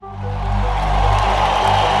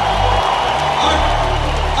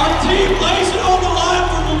lays it on the line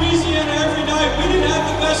for Louisiana every night. We didn't have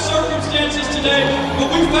the best circumstances today,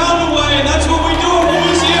 but we found a way, and that's what we do in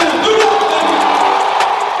Louisiana. Boot up, baby!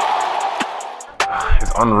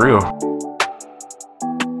 It's unreal.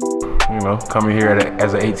 Coming here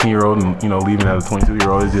as an 18-year-old and, leaving as a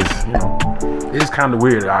 22-year-old, it's just, it's kind of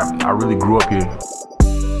weird. I really grew up here.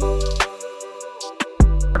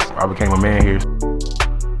 I became a man here.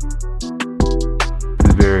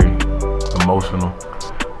 It's very emotional.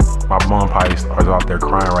 My mom probably is out there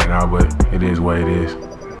crying right now, but it is what it is.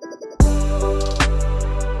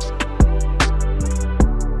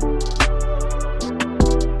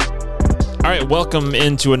 All right, welcome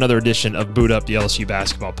into another edition of Boot Up, the LSU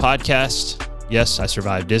basketball podcast. Yes, I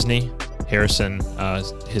survived Disney. Harrison,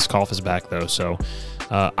 his cough is back though, so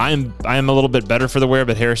I am a little bit better for the wear.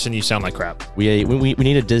 But Harrison, you sound like crap. We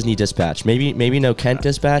need a Disney dispatch. Maybe no Kent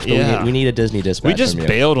dispatch, but we need a Disney dispatch. We just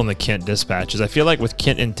bailed on the Kent dispatches. I feel like with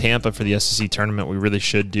Kent in Tampa for the SEC tournament, we really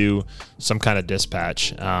should do some kind of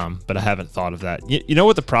dispatch. But I haven't thought of that. You know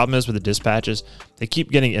what the problem is with the dispatches? They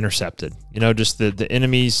keep getting intercepted. Just the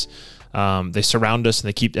enemies. They surround us and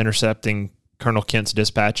they keep intercepting Colonel Kent's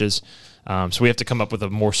dispatches. So we have to come up with a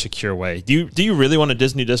more secure way. Do you really want a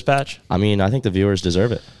Disney dispatch? I mean, I think the viewers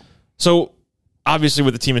deserve it. So obviously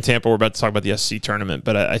with the team in Tampa, we're about to talk about the SEC tournament,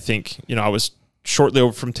 but I think, I was shortly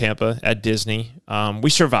over from Tampa at Disney. We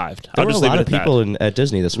survived. There were a lot of people at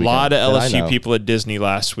Disney this weekend. A lot of LSU people at Disney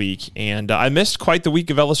last week, and I missed quite the week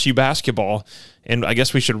of LSU basketball, and I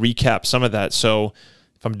guess we should recap some of that. So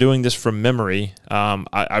if I'm doing this from memory,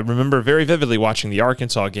 I remember very vividly watching the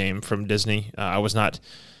Arkansas game from Disney.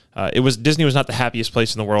 Disney was not the happiest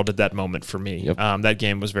place in the world at that moment for me. Yep. That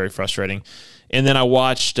game was very frustrating. And then I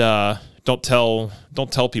watched, don't tell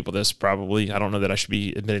people this probably. I don't know that I should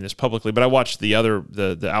be admitting this publicly, but I watched the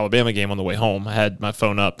Alabama game on the way home. I had my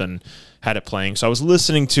phone up and had it playing. So I was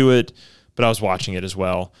listening to it, but I was watching it as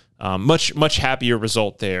well. Much happier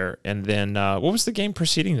result there. And then what was the game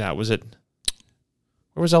preceding that?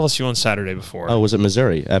 Where was LSU on Saturday before? Oh, was it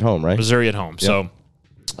Missouri at home, right? Missouri at home. Yep. So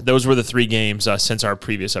those were the three games since our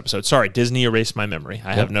previous episode. Sorry, Disney erased my memory.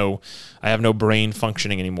 I have no brain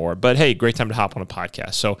functioning anymore. But hey, great time to hop on a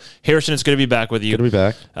podcast. So Harrison, it's good to be back with you. Good to be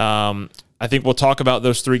back. I think we'll talk about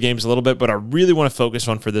those three games a little bit, but I really want to focus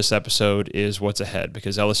on for this episode is what's ahead,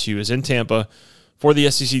 because LSU is in Tampa for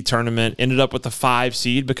the SEC tournament, ended up with the 5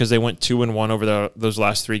 seed because they went 2-1 over those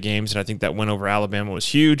last 3 games, and I think that win over Alabama was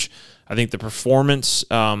huge. I think the performance,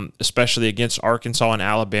 especially against Arkansas and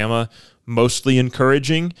Alabama, mostly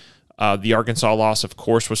encouraging. The Arkansas loss, of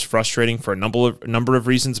course, was frustrating for a number of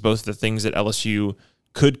reasons, both the things that LSU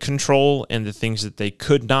could control and the things that they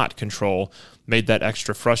could not control made that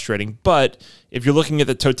extra frustrating. But if you're looking at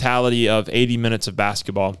the totality of 80 minutes of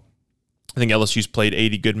basketball, I think LSU's played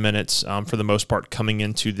 80 good minutes for the most part coming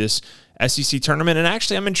into this SEC tournament. And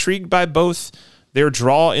actually, I'm intrigued by both their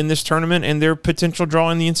draw in this tournament and their potential draw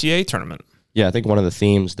in the NCAA tournament. Yeah, I think one of the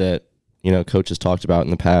themes that, Coach has talked about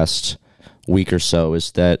in the past week or so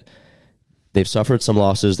is that they've suffered some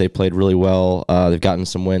losses. They played really well. They've gotten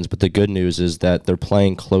some wins. But the good news is that they're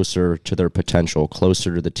playing closer to their potential,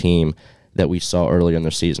 closer to the team that we saw earlier in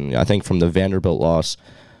their season. I think from the Vanderbilt loss,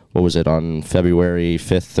 what was it, on February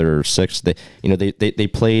 5th or 6th? They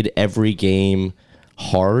played every game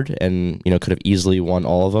hard and, could have easily won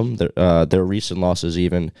all of them. Their recent losses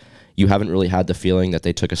even, you haven't really had the feeling that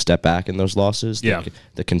they took a step back in those losses. Yeah.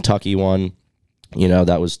 The Kentucky one,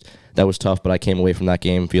 that was tough, but I came away from that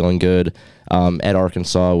game feeling good. At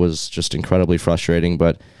Arkansas was just incredibly frustrating,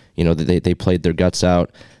 but, they played their guts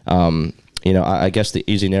out. I guess the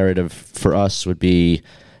easy narrative for us would be,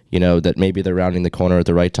 that maybe they're rounding the corner at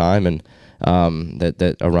the right time and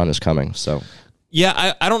that a run is coming. So,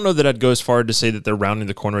 yeah, I don't know that I'd go as far to say that they're rounding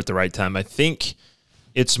the corner at the right time. I think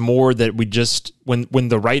it's more that we just, when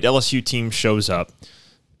the right LSU team shows up,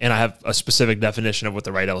 and I have a specific definition of what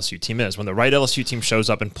the right LSU team is. When the right LSU team shows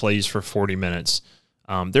up and plays for 40 minutes,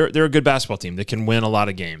 they're a good basketball team. They can win a lot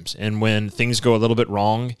of games. And when things go a little bit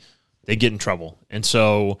wrong, they get in trouble. And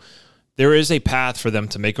so there is a path for them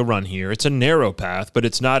to make a run here. It's a narrow path, but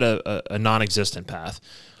it's not a non-existent path.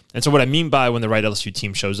 And so what I mean by when the right LSU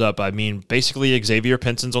team shows up, I mean basically Xavier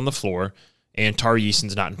Pinson's on the floor and Tari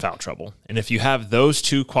Eason's not in foul trouble. And if you have those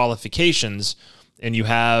two qualifications and you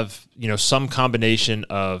have, some combination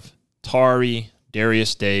of Tari,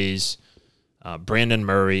 Darius Days, Brandon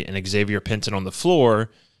Murray, and Xavier Pinson on the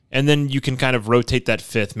floor, and then you can kind of rotate that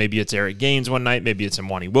fifth. Maybe it's Eric Gaines one night, maybe it's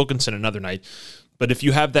Imwani Wilkinson another night. But if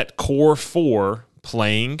you have that core 4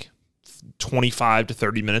 playing 25 to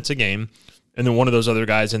 30 minutes a game, and then one of those other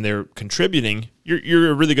guys in there contributing,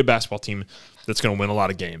 you're a really good basketball team that's going to win a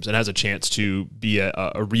lot of games and has a chance to be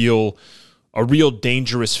a real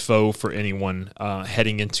dangerous foe for anyone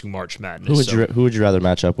heading into March Madness. Who would you rather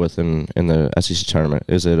match up with in the SEC tournament?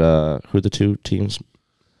 Is it who are the two teams?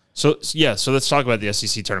 So let's talk about the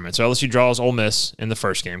SEC tournament. So LSU draws Ole Miss in the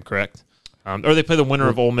first game, correct? Or they play the winner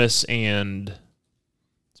of Ole Miss and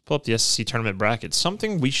let's pull up the SEC tournament bracket.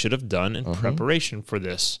 Something we should have done in preparation for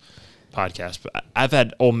this podcast. But I've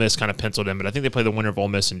had Ole Miss kind of penciled in, but I think they play the winner of Ole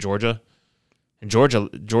Miss and Georgia. And Georgia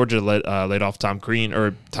laid off Tom Crean,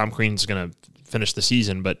 or Tom Crean's going to finish the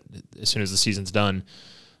season, but as soon as the season's done,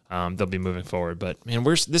 they'll be moving forward. But, man,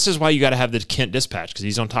 this is why you got to have the Kent Dispatch, because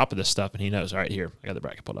he's on top of this stuff, and he knows. All right, here, I got the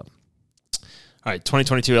bracket pulled up. All right,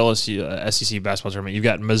 2022 LSU SEC basketball tournament. You've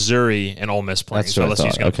got Missouri and Ole Miss playing. That's so what I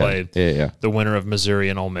LSU's going to thought. play the winner of Missouri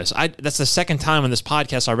and Ole Miss. That's the second time on this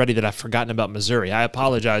podcast already that I've forgotten about Missouri. I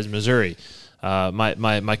apologize, Missouri.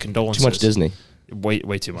 My condolences. Too much Disney.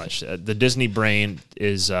 Way too much. The Disney brain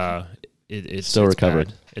is it's still recovered.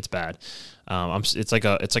 Bad. It's bad.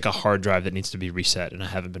 It's like a hard drive that needs to be reset, and I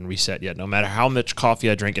haven't been reset yet. No matter how much coffee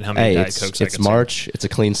I drink and how many Diet Cokes I consume. It's March. It's a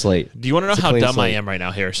clean slate. Do you want to know how dumb I am right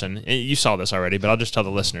now, Harrison? You saw this already, but I'll just tell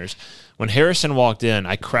the listeners. When Harrison walked in,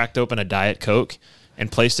 I cracked open a Diet Coke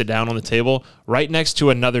and placed it down on the table right next to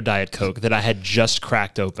another Diet Coke that I had just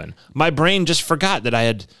cracked open. My brain just forgot that I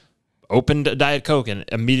had opened a Diet Coke and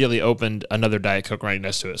immediately opened another Diet Coke right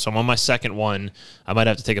next to it. So I'm on my second one. I might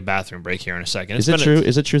have to take a bathroom break here in a second. Is it true?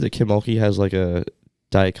 Is it true that Kim Mulkey has like a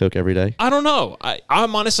Diet Coke every day? I don't know.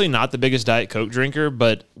 I'm honestly not the biggest Diet Coke drinker,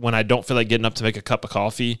 but when I don't feel like getting up to make a cup of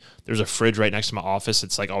coffee, there's a fridge right next to my office.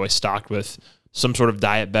 It's like always stocked with some sort of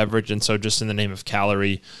diet beverage. And so just in the name of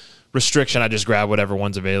calorie restriction, I just grab whatever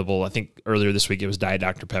one's available. I think earlier this week it was Diet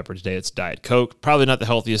Dr. Pepper. Today it's Diet Coke. Probably not the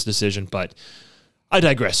healthiest decision, but I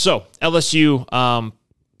digress. So LSU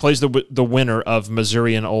plays the winner of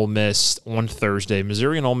Missouri and Ole Miss on Thursday.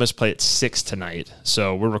 Missouri and Ole Miss play at 6 tonight.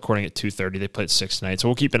 So we're recording at 2:30. They play at 6 tonight. So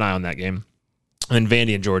we'll keep an eye on that game. And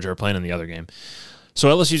Vandy and Georgia are playing in the other game. So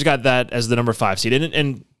LSU's got that as the number 5 seed.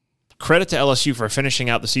 And credit to LSU for finishing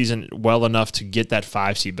out the season well enough to get that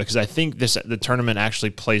 5 seed, because I think the tournament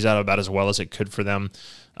actually plays out about as well as it could for them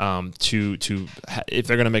to if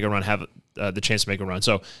they're going to make a run, have the chance to make a run.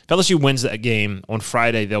 So if LSU wins that game on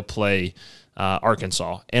Friday, they'll play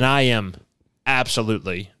Arkansas, and I am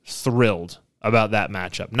absolutely thrilled about that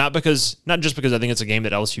matchup. Not just because I think it's a game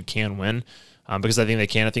that LSU can win, because I think they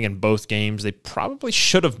can. I think in both games they probably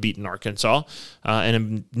should have beaten Arkansas, and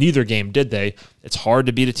in neither game did they. It's hard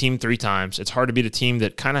to beat a team 3 times. It's hard to beat a team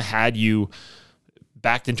that kind of had you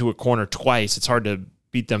backed into a corner twice. It's hard to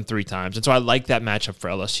beat them 3 times. And so I like that matchup for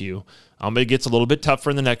LSU. It gets a little bit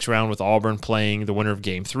tougher in the next round with Auburn playing the winner of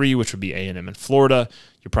Game 3, which would be A&M and Florida.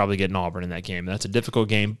 You're probably getting Auburn in that game. That's a difficult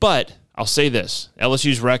game. But I'll say this.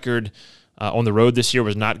 LSU's record on the road this year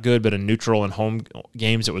was not good, but in neutral and home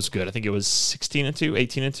games it was good. I think it was 16-2,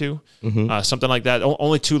 18-2, something like that.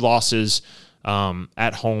 Only 2 losses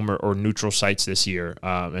at home or neutral sites this year.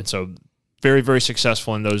 And so very, very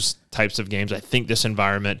successful in those types of games. I think this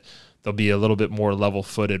environment, they'll be a little bit more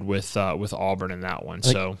level-footed with Auburn in that one.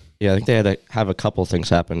 I think they had to have a couple things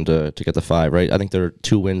happen to get the 5, right? I think their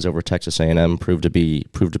 2 wins over Texas A&M proved to be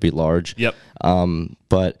large. Yep.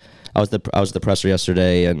 But I was the presser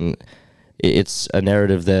yesterday, and it's a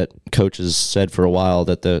narrative that coaches said for a while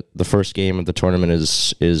that the first game of the tournament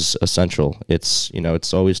is essential.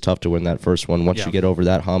 It's always tough to win that first one. Once you get over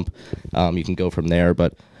that hump, you can go from there.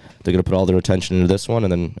 But they're going to put all their attention into this one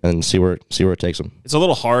and see where it takes them. It's a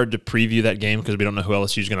little hard to preview that game because we don't know who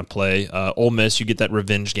LSU is going to play. Ole Miss, you get that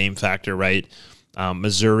revenge game factor, right?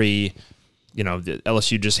 Missouri,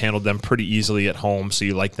 LSU just handled them pretty easily at home, so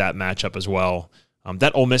you like that matchup as well.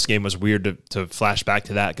 That Ole Miss game was weird to flash back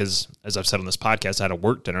to that because, as I've said on this podcast, I had a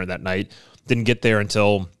work dinner that night. Didn't get there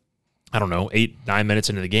until, 8-9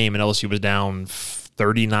 minutes into the game, and LSU was down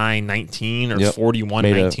 39-19 or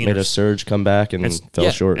 41-19. Made a surge come back and fell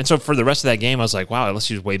short. And so for the rest of that game, I was like, wow,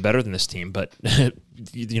 LSU's way better than this team. But, they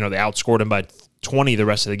outscored them by 20 the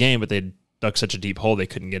rest of the game, but they dug such a deep hole they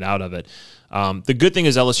couldn't get out of it. The good thing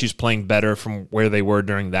is LSU's playing better from where they were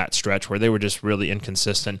during that stretch where they were just really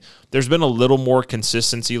inconsistent. There's been a little more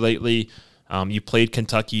consistency lately. You played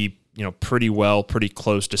Kentucky, pretty well, pretty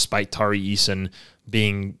close, despite Tari Eason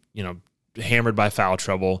being, hammered by foul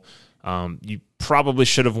trouble. You probably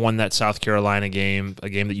should have won that South Carolina game, a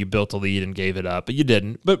game that you built a lead and gave it up, but you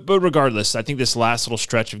didn't. But regardless, I think this last little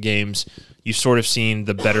stretch of games, you've sort of seen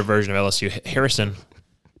the better version of LSU.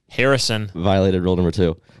 Harrison violated rule number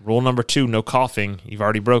 2. Rule number 2, no coughing. You've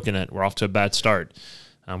already broken it. We're off to a bad start.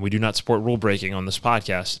 We do not support rule breaking on this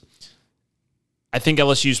podcast. I think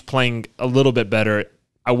LSU's playing a little bit better.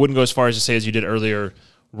 I wouldn't go as far as to say, as you did earlier,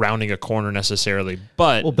 rounding a corner necessarily,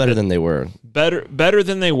 but better than they were. Better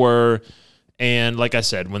than they were. And like I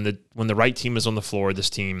said, when the right team is on the floor, this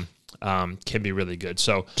team can be really good.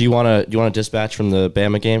 So, do you want to dispatch from the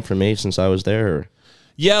Bama game for me since I was there? Or?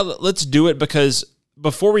 Yeah, let's do it, because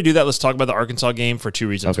before we do that, let's talk about the Arkansas game for two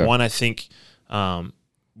reasons. Okay. One, I think,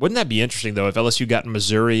 wouldn't that be interesting though if LSU got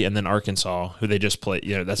Missouri and then Arkansas, who they just played?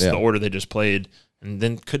 That's the order they just played. And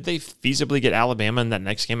then could they feasibly get Alabama in that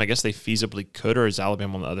next game? I guess they feasibly could, or is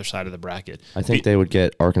Alabama on the other side of the bracket? I think they would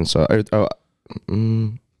get Arkansas. Arkansas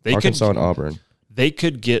and Auburn. They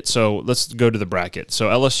could get, so let's go to the bracket. So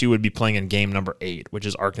LSU would be playing in game number 8, which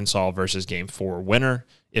is Arkansas versus game 4 winner,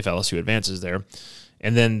 if LSU advances there.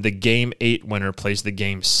 And then the game 8 winner plays the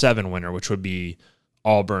game 7 winner, which would be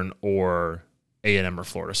Auburn or A&M or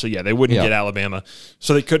Florida. So yeah, they wouldn't get Alabama.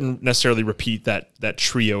 So they couldn't necessarily repeat that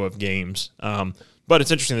trio of games. But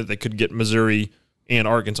it's interesting that they could get Missouri and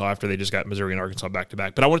Arkansas after they just got Missouri and Arkansas back to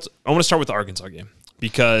back. But I want to start with the Arkansas game,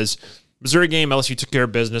 because Missouri game, LSU took care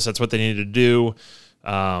of business. That's what they needed to do.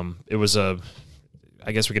 It was I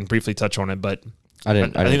guess we can briefly touch on it, but I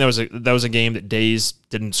think that was a game that Days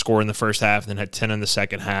didn't score in the first half, and then had 10 in the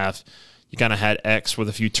second half. You kind of had X with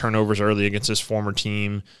a few turnovers early against his former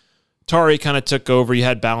team. Tari kind of took over. You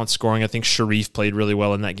had balanced scoring. I think Sharif played really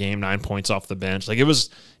well in that game, 9 points off the bench. Like it was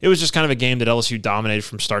just kind of a game that LSU dominated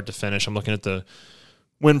from start to finish. I'm looking at the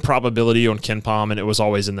win probability on KenPom, and it was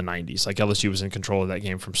always in the 90s. Like LSU was in control of that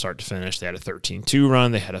game from start to finish. They had a 13-2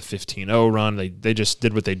 run. They had a 15-0 run. They just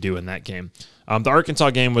did what they do in that game. The Arkansas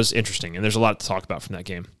game was interesting, and there's a lot to talk about from that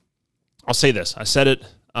game. I'll say this. I said it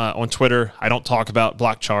on Twitter. I don't talk about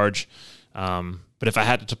block charge, but if I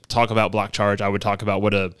had to talk about block charge, I would talk about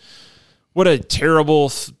what a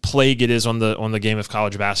terrible plague it is on the game of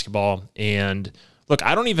college basketball. And look,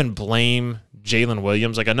 I don't even blame Jalen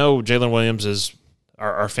Williams. Like I know Jalen Williams is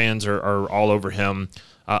our fans are all over him.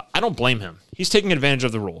 I don't blame him. He's taking advantage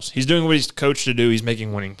of the rules. He's doing what he's coached to do. He's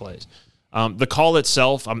making winning plays. The call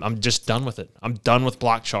itself, I'm just done with it. I'm done with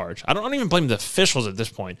block charge. I don't even blame the officials at this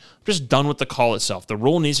point. I'm just done with the call itself. The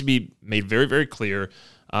rule needs to be made very, very clear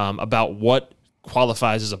about what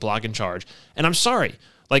qualifies as a block and charge. And I'm sorry,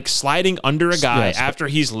 like sliding under a guy after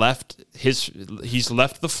he's left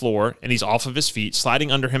the floor and he's off of his feet, sliding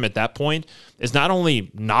under him at that point is not only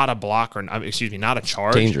not a block not a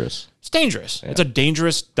charge. Dangerous. It's dangerous. Yeah. It's a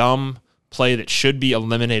dangerous, dumb play that should be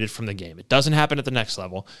eliminated from the game. It doesn't happen at the next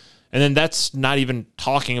level. And then that's not even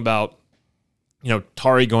talking about,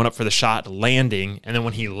 Tari going up for the shot, landing, and then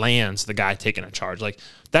when he lands, the guy taking a charge. Like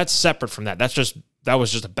that's separate from that. That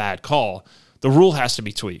was just a bad call. The rule has to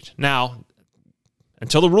be tweaked. Now,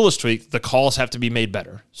 until the rule is tweaked, the calls have to be made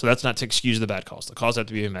better. So that's not to excuse the bad calls. The calls have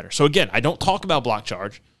to be made better. So again, I don't talk about block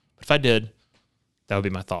charge, but if I did, that would be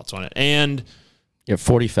my thoughts on it. And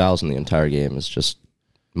 40 fouls in the entire game is just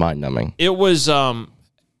mind-numbing. It was, I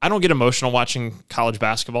don't get emotional watching college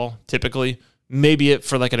basketball typically. Maybe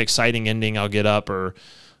for like an exciting ending, I'll get up or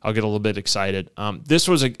I'll get a little bit excited. This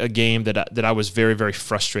was a game that I was very, very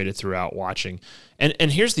frustrated throughout watching.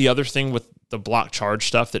 And here's the other thing with the block charge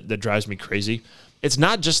stuff that drives me crazy. It's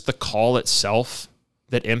not just the call itself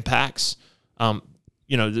that impacts, the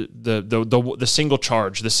single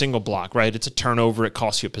charge, the single block, right? It's a turnover. It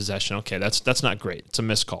costs you a possession. Okay, that's not great. It's a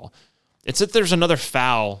missed call. It's that there's another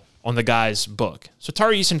foul on the guy's book. So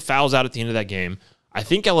Tari Eason fouls out at the end of that game. I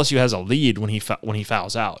think LSU has a lead when he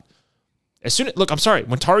fouls out.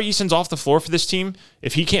 When Tari Eason's off the floor for this team,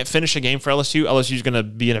 if he can't finish a game for LSU, LSU's going to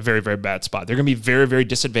be in a very, very bad spot. They're going to be very, very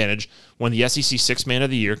disadvantaged when the SEC Sixth Man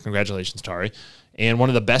of the Year, congratulations, Tari, and one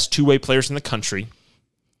of the best two-way players in the country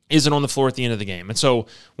isn't on the floor at the end of the game. And so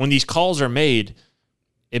when these calls are made,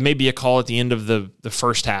 it may be a call at the end of the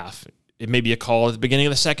first half. It may be a call at the beginning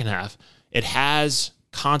of the second half. It has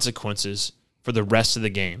consequences for the rest of the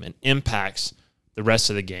game and impacts the rest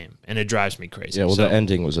of the game, and it drives me crazy. Yeah, the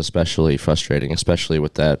ending was especially frustrating, especially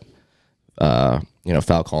with that,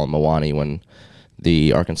 foul call on Mawani when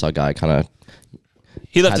the Arkansas guy kind of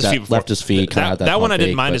left his feet. That one I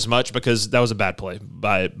didn't mind as much because that was a bad play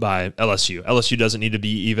by LSU. LSU doesn't need to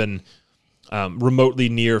be even remotely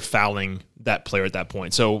near fouling that player at that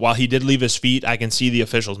point. So while he did leave his feet, I can see the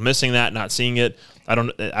officials missing that, not seeing it. I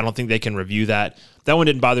don't think they can review that. That one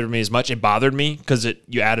didn't bother me as much. It bothered me because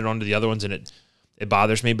you added on to the other ones, and it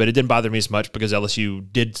bothers me, but it didn't bother me as much because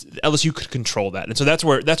LSU could control that. And so that's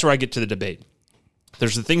where I get to the debate.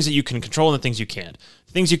 There's the things that you can control and the things you can't.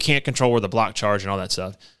 The things you can't control were the block charge and all that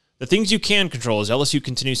stuff. The things you can control is LSU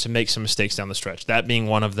continues to make some mistakes down the stretch. That being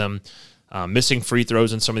one of them. Missing free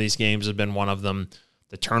throws in some of these games has been one of them.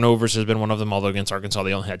 The turnovers has been one of them, although against Arkansas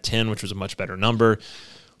they only had 10, which was a much better number.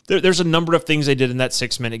 There's a number of things they did in that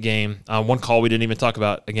 6-minute game. One call we didn't even talk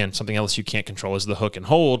about, again, something LSU can't control is the hook and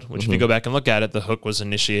hold, which if you go back and look at it, the hook was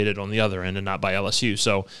initiated on the other end and not by LSU.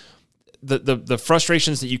 So the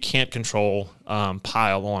frustrations that you can't control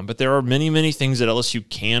pile on. But there are many, many things that LSU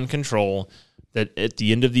can control that at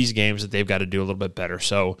the end of these games that they've got to do a little bit better.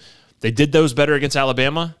 So they did those better against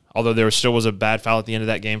Alabama, although there still was a bad foul at the end of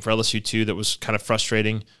that game for LSU too that was kind of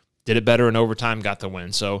frustrating. Did it better in overtime, got the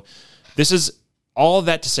win. So this is all of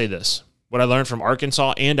that to say this. What I learned from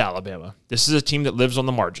Arkansas and Alabama, this is a team that lives on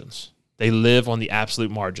the margins. They live on the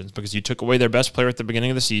absolute margins because you took away their best player at the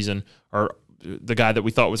beginning of the season, or the guy that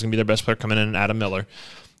we thought was going to be their best player coming in, Adam Miller.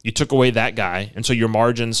 You took away that guy, and so your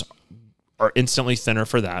margins are instantly thinner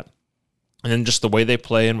for that. And then just the way they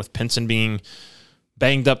play, and with Pinson being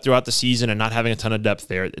banged up throughout the season and not having a ton of depth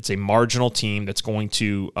there, it's a marginal team that's going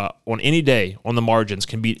to, on any day, on the margins,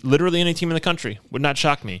 can beat literally any team in the country. Would not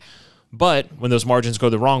shock me. But when those margins go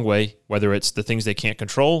the wrong way, whether it's the things they can't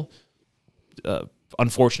control,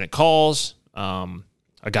 unfortunate calls, a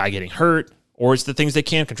guy getting hurt, or it's the things they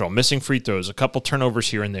can control, missing free throws, a couple turnovers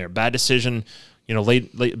here and there, bad decision,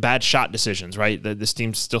 late bad shot decisions, right? This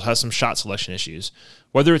team still has some shot selection issues.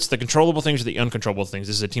 Whether it's the controllable things or the uncontrollable things,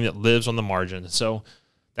 this is a team that lives on the margin. So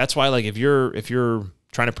that's why, like, if you're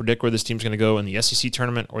trying to predict where this team's going to go in the SEC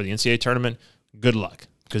tournament or the NCAA tournament, good luck,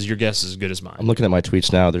 because your guess is as good as mine. I'm looking at my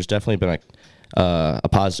tweets now. There's definitely been a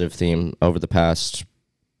positive theme over the past,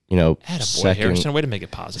 Harrison, way to make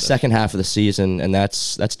it positive. Second half of the season, and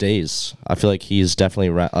that's Days. I feel like he's definitely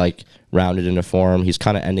rounded into form. He's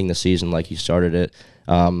kind of ending the season like he started it.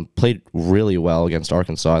 Played really well against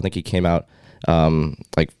Arkansas. I think he came out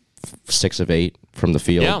 6 of 8 from the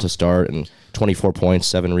field to start, and 24 points,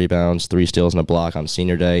 7 rebounds, 3 steals, and a block on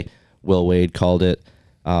senior day. Will Wade called it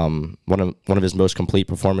one of his most complete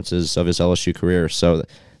performances of his LSU career. So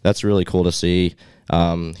that's really cool to see.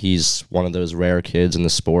 He's one of those rare kids in the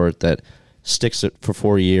sport that sticks it for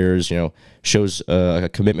 4 years, shows a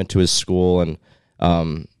commitment to his school, and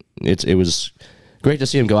it was great to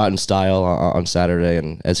see him go out in style on Saturday,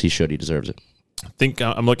 and as he should, he deserves it. I think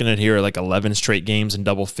I'm looking at here 11 straight games in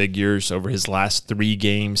double figures. Over his last 3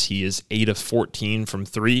 games, he is 8 of 14 from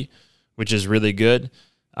 3, which is really good.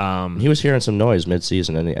 He was hearing some noise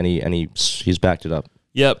midseason, and he's backed it up.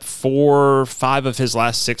 Yep, 5 of his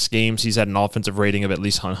last 6 games, he's had an offensive rating of at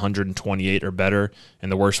least 128 or better,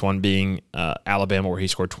 and the worst one being Alabama, where he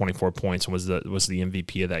scored 24 points and was the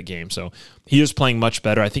MVP of that game. So he is playing much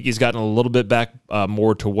better. I think he's gotten a little bit back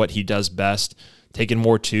more to what he does best, taking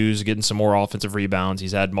more twos, getting some more offensive rebounds.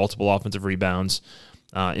 He's had multiple offensive rebounds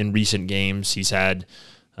in recent games. He's had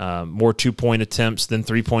more 2-point attempts than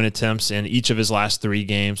 3-point attempts in each of his last 3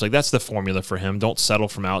 games. Like, that's the formula for him. Don't settle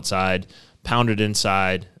from outside. Pound it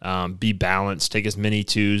inside. Be balanced. Take as many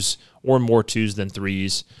 2s or more 2s than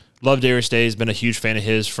 3s. Love Darius Days. Been a huge fan of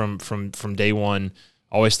his from day one.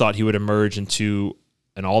 Always thought he would emerge into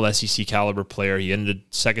an all-SEC caliber player. He ended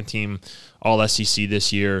second team all-SEC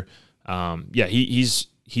this year. He's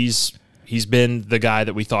been the guy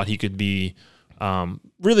that we thought he could be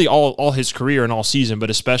really all his career and all season, but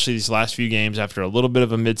especially these last few games after a little bit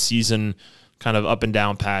of a mid-season kind of up and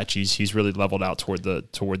down patch. He's really leveled out toward the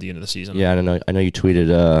end of the season. Yeah, I know you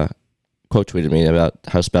quote tweeted me about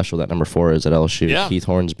how special that number 4 is at LSU. Yeah. Keith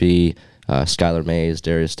Hornsby, Skylar Mays,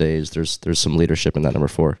 Darius Days. There's some leadership in that number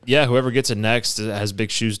 4. Yeah, whoever gets it next has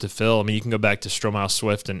big shoes to fill. I mean, you can go back to Stromiles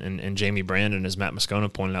Swift and Jamie Brandon, as Matt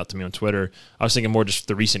Moscona pointed out to me on Twitter. I was thinking more just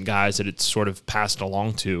the recent guys that it's sort of passed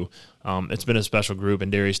along to. It's been a special group,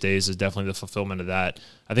 and Darius Days is definitely the fulfillment of that.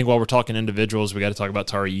 I think while we're talking individuals, we got to talk about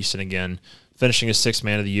Tari Easton again, finishing his 6th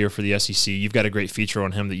man of the year for the SEC. You've got a great feature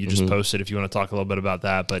on him that you just posted if you want to talk a little bit about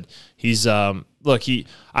that. But he's the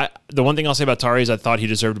one thing I'll say about Tari is I thought he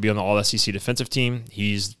deserved to be on the All-SEC defensive team.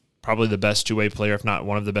 He's probably the best two-way player, if not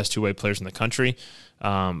one of the best two-way players in the country.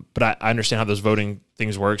 But I understand how those voting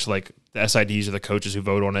things work. So, like, the SIDs are the coaches who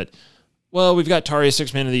vote on it. Well, we've got Tari as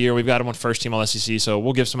 6th man of the year. We've got him on first team All-SEC, so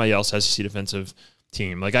we'll give somebody else SEC defensive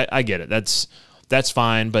team. Like, I get it. That's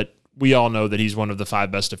fine, but we all know that he's one of the 5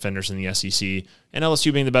 best defenders in the SEC. And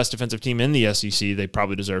LSU being the best defensive team in the SEC, they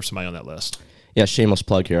probably deserve somebody on that list. Yeah, shameless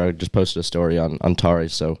plug here. I just posted a story on Tari,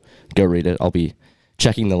 so go read it. I'll be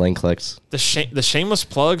checking the link clicks. The shameless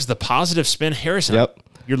plugs, the positive spin. Harrison, yep.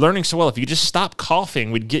 You're learning so well. If you just stop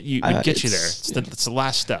coughing, we'd get you there. It's the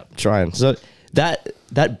last step. Trying. So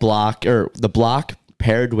that block, or the block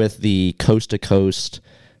paired with the coast-to-coast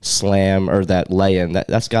slam or that lay-in,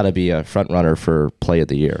 that's got to be a front runner for play of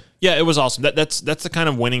the year. Yeah, it was awesome. That's the kind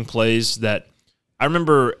of winning plays that I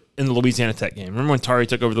remember in the Louisiana Tech game. Remember when Tari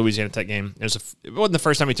took over the Louisiana Tech game? It wasn't the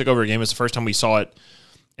first time he took over a game. It was the first time we saw it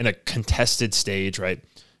in a contested stage, right?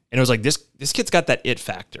 And it was like, this kid's got that it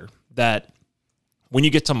factor that when you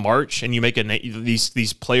get to March and you make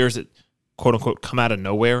these players that, quote unquote, come out of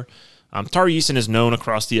nowhere. Tari Eason is known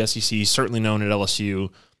across the SEC. He's certainly known at LSU.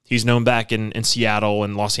 He's known back in Seattle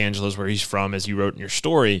and Los Angeles, where he's from, as you wrote in your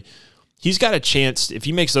story. He's got a chance, if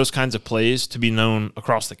he makes those kinds of plays, to be known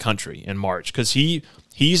across the country in March, because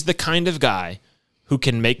he's the kind of guy who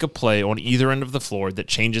can make a play on either end of the floor that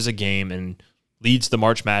changes a game and leads the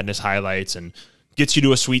March Madness highlights and gets you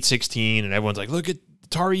to a Sweet 16, and everyone's like, look at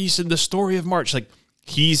Tari Eason, the story of March. Like,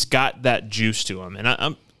 he's got that juice to him.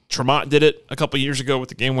 And Tremont did it a couple years ago with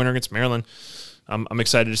the game winner against Maryland. I'm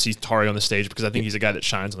excited to see Tari on the stage because I think he's a guy that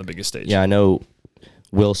shines on the biggest stage. Yeah, I know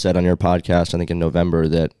Will said on your podcast, I think in November,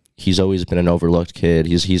 that he's always been an overlooked kid.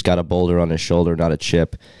 He's got a boulder on his shoulder, not a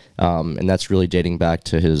chip. And that's really dating back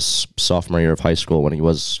to his sophomore year of high school when he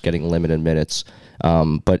was getting limited minutes.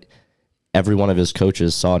 But every one of his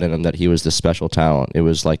coaches saw it in him that he was this special talent. It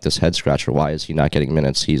was like this head scratcher. Why is he not getting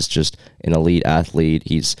minutes? He's just an elite athlete.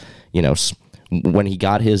 He's, when he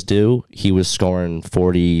got his due, he was scoring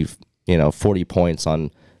 40 points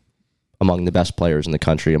among the best players in the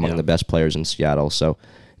country, among the best players in Seattle. So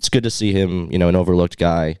it's good to see him, an overlooked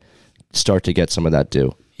guy, start to get some of that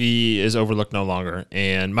due. He is overlooked no longer.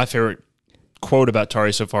 And my favorite quote about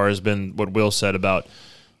Tari so far has been what Will said about,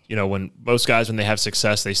 when most guys, when they have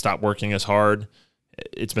success, they stop working as hard.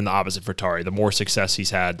 It's been the opposite for Tari. The more success he's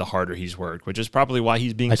had, the harder he's worked, which is probably why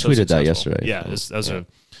he's being so successful. I tweeted that yesterday. Yeah,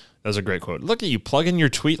 that was a great quote. Look at you plugging your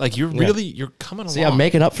tweet. Like, you're coming along. See, I'm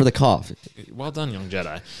making up for the cough. Well done, young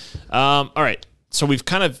Jedi. All right. So we've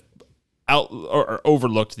kind of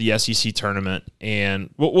overlooked the SEC tournament, and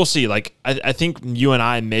we'll see. Like, I think you and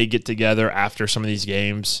I may get together after some of these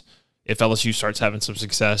games if LSU starts having some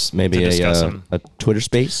success. Maybe a Twitter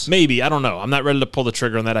space? Maybe. I don't know. I'm not ready to pull the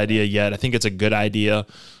trigger on that idea yet. I think it's a good idea,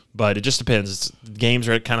 but it just depends. Games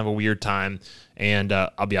are at kind of a weird time. And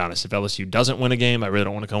I'll be honest, if LSU doesn't win a game, I really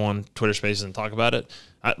don't want to go on Twitter Spaces and talk about it.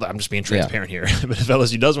 I'm just being transparent here. But if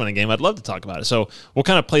LSU does win a game, I'd love to talk about it. So we'll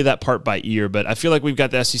kind of play that part by ear. But I feel like we've got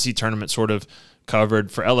the SEC tournament sort of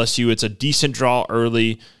covered. For LSU, it's a decent draw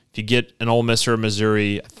early. If you get an Ole Miss or a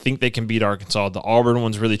Missouri, I think they can beat Arkansas. The Auburn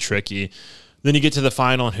one's really tricky. Then you get to the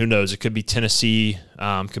final, and who knows? It could be Tennessee,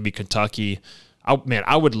 could be Kentucky.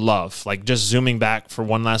 I would love, like, just zooming back for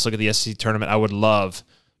one last look at the SEC tournament, I would love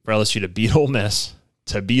for LSU to beat Ole Miss,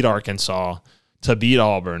 to beat Arkansas, to beat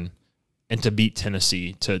Auburn, and to beat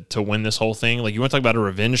Tennessee to win this whole thing. Like, you want to talk about a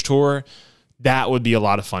revenge tour? That would be a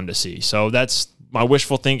lot of fun to see. So that's my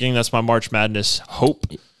wishful thinking. That's my March Madness hope.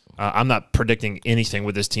 I'm not predicting anything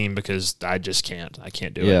with this team because I just can't. I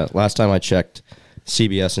can't do it. Yeah, last time I checked,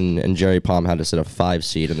 CBS and Jerry Palm had us at a 5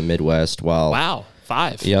 seed in the Midwest. Wow,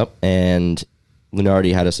 5. Yep, and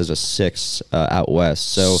Lunardi had us as a 6 out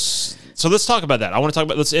west. So let's talk about that.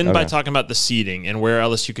 Let's end by talking about the seeding and where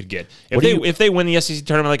LSU could get. If they win the SEC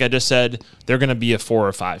tournament, like I just said, they're going to be a 4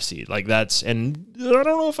 or 5 seed. Like, that's, and I don't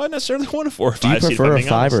know if I necessarily want a 4 or 5 seed. Do you prefer a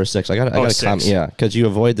 5 or a 6? I got to comment. Yeah, because you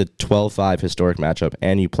avoid the 12-5 historic matchup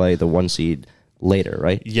and you play the 1 seed later,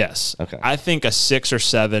 right? Yes. Okay. I think a 6 or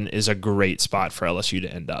 7 is a great spot for LSU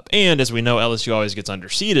to end up. And as we know, LSU always gets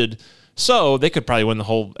underseeded, so they could probably win the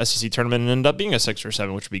whole SEC tournament and end up being a 6 or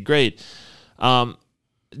 7, which would be great.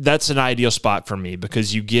 That's an ideal spot for me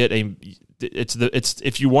because you get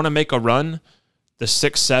if you want to make a run, the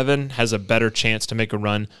 6-7 has a better chance to make a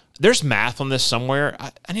run. There's math on this somewhere.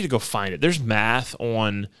 I need to go find it. There's math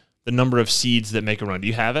on the number of seeds that make a run. Do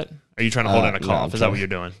you have it? Are you trying to hold in a cough? No, Is that what you're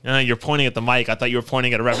doing? You're pointing at the mic. I thought you were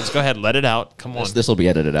pointing at a reference. Go ahead, let it out. Come on. This will be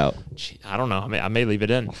edited out. I don't know. I may leave it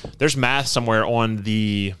in. There's math somewhere on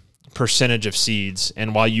the percentage of seeds,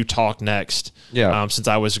 and while you talk next, since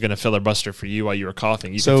I was going to filibuster for you while you were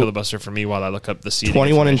coughing, you can filibuster for me while I look up the seeding.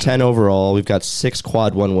 21-10 overall. We've got 6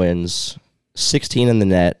 quad 1 wins, 16 in the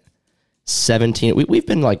net, 17. We've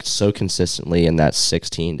been like so consistently in that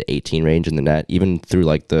 16 to 18 range in the net, even through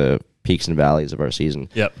like the peaks and valleys of our season.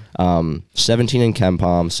 Yep. 17 in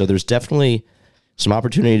KenPom. So there's definitely some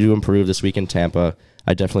opportunity to improve this week in Tampa.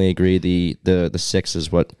 I definitely agree. The 6 is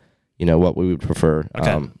what we would prefer.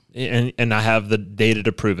 Okay. And I have the data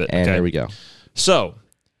to prove it. And there we go. So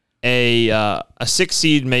a 6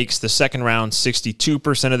 seed makes the second round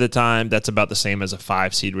 62% of the time. That's about the same as a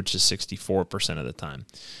 5 seed, which is 64% of the time.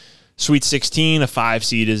 Sweet 16, a 5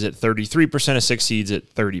 seed is at 33%, a 6 seed's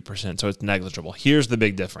at 30%, so it's negligible. Here's the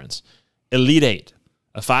big difference. Elite 8,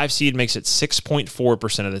 a 5 seed makes it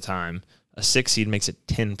 6.4% of the time. A 6 seed makes it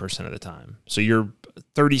 10% of the time. So you're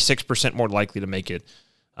 36% more likely to make it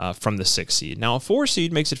from the 6 seed. Now, a 4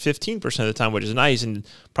 seed makes it 15% of the time, which is nice, and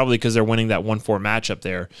probably because they're winning that 1-4 matchup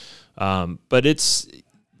there. But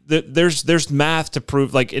there's math to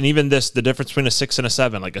prove, like, and even the difference between a 6 and a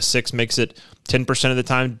 7, like a 6 makes it 10% of the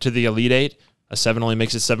time to the Elite 8, a 7 only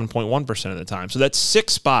makes it 7.1% of the time. So that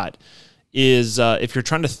 6 spot is, if you're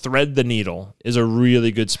trying to thread the needle, is a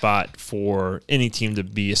really good spot for any team to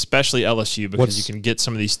be, especially LSU, because you can get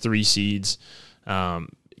some of these 3 seeds,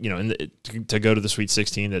 to go to the Sweet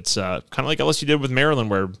 16. It's kind of like LSU did with Maryland,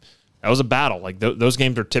 where that was a battle. Like those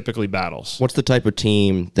games are typically battles. What's the type of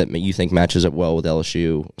team that you think matches up well with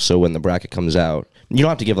LSU? So when the bracket comes out, you don't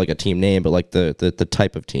have to give like a team name, but like the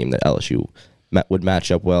type of team that LSU would match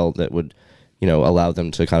up well, that would, allow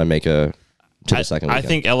them to kind of make the second weekend. I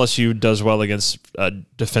think LSU does well against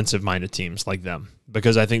defensive-minded teams like them,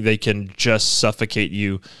 because I think they can just suffocate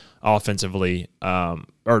you offensively,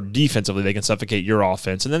 or defensively. They can suffocate your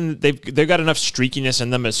offense, and then they've got enough streakiness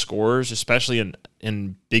in them as scorers, especially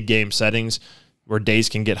in big game settings where days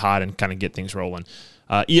can get hot and kind of get things rolling.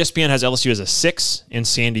 ESPN has LSU as a 6 in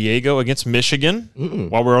San Diego against Michigan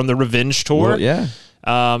while we're on the revenge tour. Well, yeah.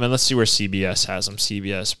 And let's see where CBS has them.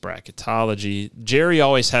 CBS Bracketology. Jerry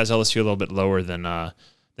always has LSU a little bit lower than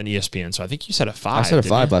ESPN. So I think you said a 5. I said a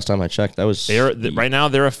 5 last time I checked. That was right now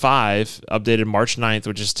they're a 5, updated March 9th,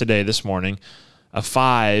 which is today, this morning. A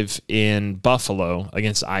 5 in Buffalo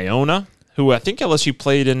against Iona, who I think LSU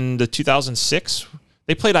played in the 2006.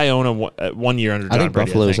 They played Iona 1 year under John I think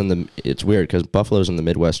Brady, Buffalo's it's weird because Buffalo's in the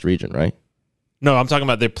Midwest region, right? No, I'm talking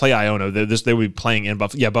about they play Iona. They would be playing in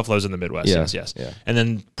Buffalo. Yeah, Buffalo's in the Midwest. Yeah, yes. yeah. And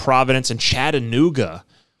then Providence and Chattanooga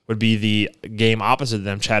would be the game opposite of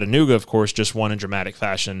them. Chattanooga, of course, just won in dramatic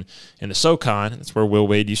fashion in the SoCon. That's where Will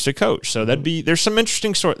Wade used to coach. So there's some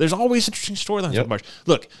interesting story. There's always interesting storylines with March.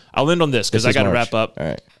 Look, I'll end on this because I got to wrap up. All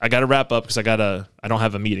right. I got to wrap up because I don't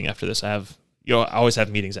have a meeting after this. I always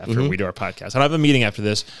have meetings after we do our podcast. I don't have a meeting after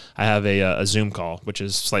this. I have a Zoom call, which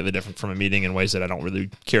is slightly different from a meeting in ways that I don't really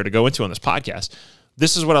care to go into on this podcast.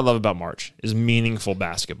 This is what I love about March, is meaningful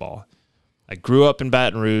basketball. I grew up in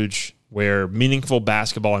Baton Rouge, where meaningful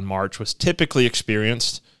basketball in March was typically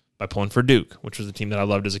experienced by pulling for Duke, which was the team that I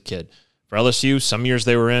loved as a kid. For LSU, some years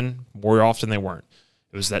they were in, more often they weren't.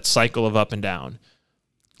 It was that cycle of up and down.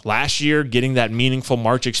 Last year, getting that meaningful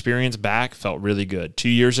March experience back felt really good. 2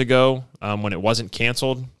 years ago, when it wasn't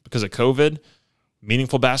canceled because of COVID,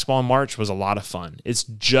 meaningful basketball in March was a lot of fun. It's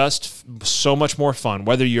just so much more fun,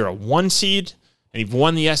 whether you're a 1 seed and you've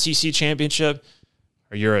won the SEC championship,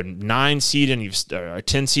 or you're a 9 seed and or a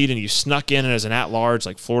 10 seed and you snuck in as an at-large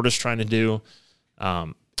like Florida's trying to do.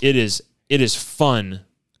 It is fun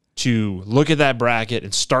to look at that bracket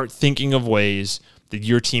and start thinking of ways that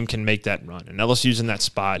your team can make that run. And LSU's in that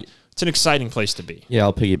spot. It's an exciting place to be. Yeah,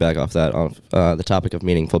 I'll piggyback off that, on the topic of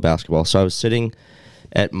meaningful basketball. So I was sitting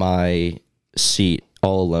at my seat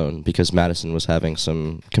all alone because Madison was having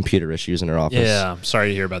some computer issues in her office. Yeah, I'm sorry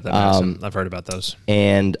to hear about that, Madison. I've heard about those.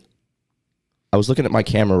 And I was looking at my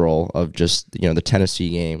camera roll of just, the Tennessee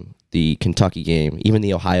game, the Kentucky game, even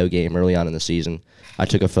the Ohio game early on in the season. I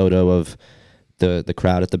took a photo of the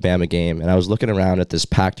crowd at the Bama game, and I was looking around at this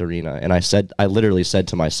packed arena, and I literally said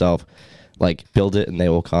to myself, like, build it and they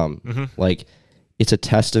will come. Mm-hmm. Like, it's a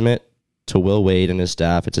testament to Will Wade and his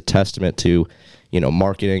staff. It's a testament to,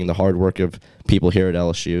 marketing, the hard work of people here at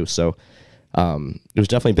LSU. So it was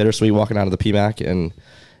definitely bittersweet walking out of the PMAC, and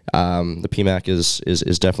the PMAC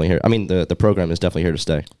is definitely here. I mean, the program is definitely here to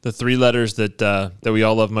stay. The 3 letters that we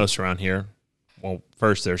all love most around here. Well,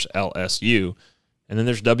 first there's LSU, and then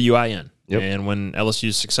there's WIN. Yep. And when LSU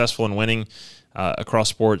is successful in winning across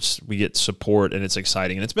sports, we get support, and it's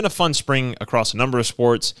exciting. And it's been a fun spring across a number of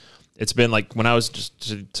sports. It's been like when I was,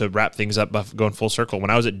 just to wrap things up by going full circle, when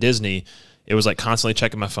I was at Disney, it was like constantly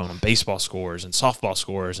checking my phone on baseball scores and softball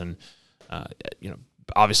scores and,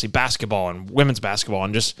 obviously basketball and women's basketball,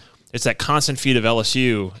 and just it's that constant feed of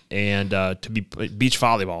LSU and to be beach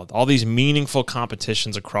volleyball. All these meaningful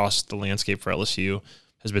competitions across the landscape for LSU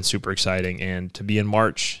has been super exciting. And to be in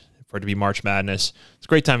March, for it to be March Madness, it's a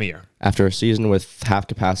great time of year. After a season with half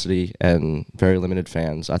capacity and very limited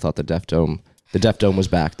fans, I thought the Def Dome was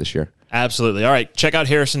back this year. Absolutely. All right, check out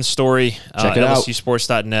Harrison's story. Check it out.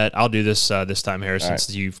 LSUsports.net. I'll do this time, Harrison,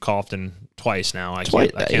 since you've coughed twice now. I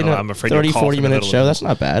can't. I'm afraid 30, you'll cough 40-minute show, that's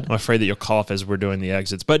not bad. I'm afraid that you'll cough as we're doing the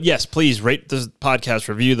exits. But yes, please rate the podcast,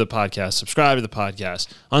 review the podcast, subscribe to the podcast,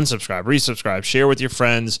 unsubscribe, resubscribe, share with your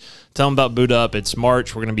friends, tell them about Boot Up. It's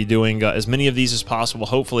March. We're going to be doing as many of these as possible,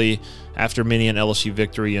 hopefully after many an LSU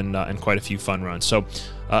victory and quite a few fun runs. So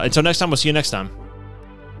until next time, we'll see you next time.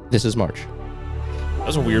 This is March. That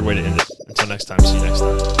was a weird way to end it. Until next time, see you next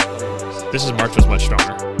time. This is March was much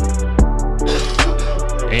stronger.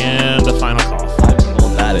 And the final call. I'm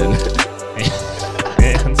holding that in.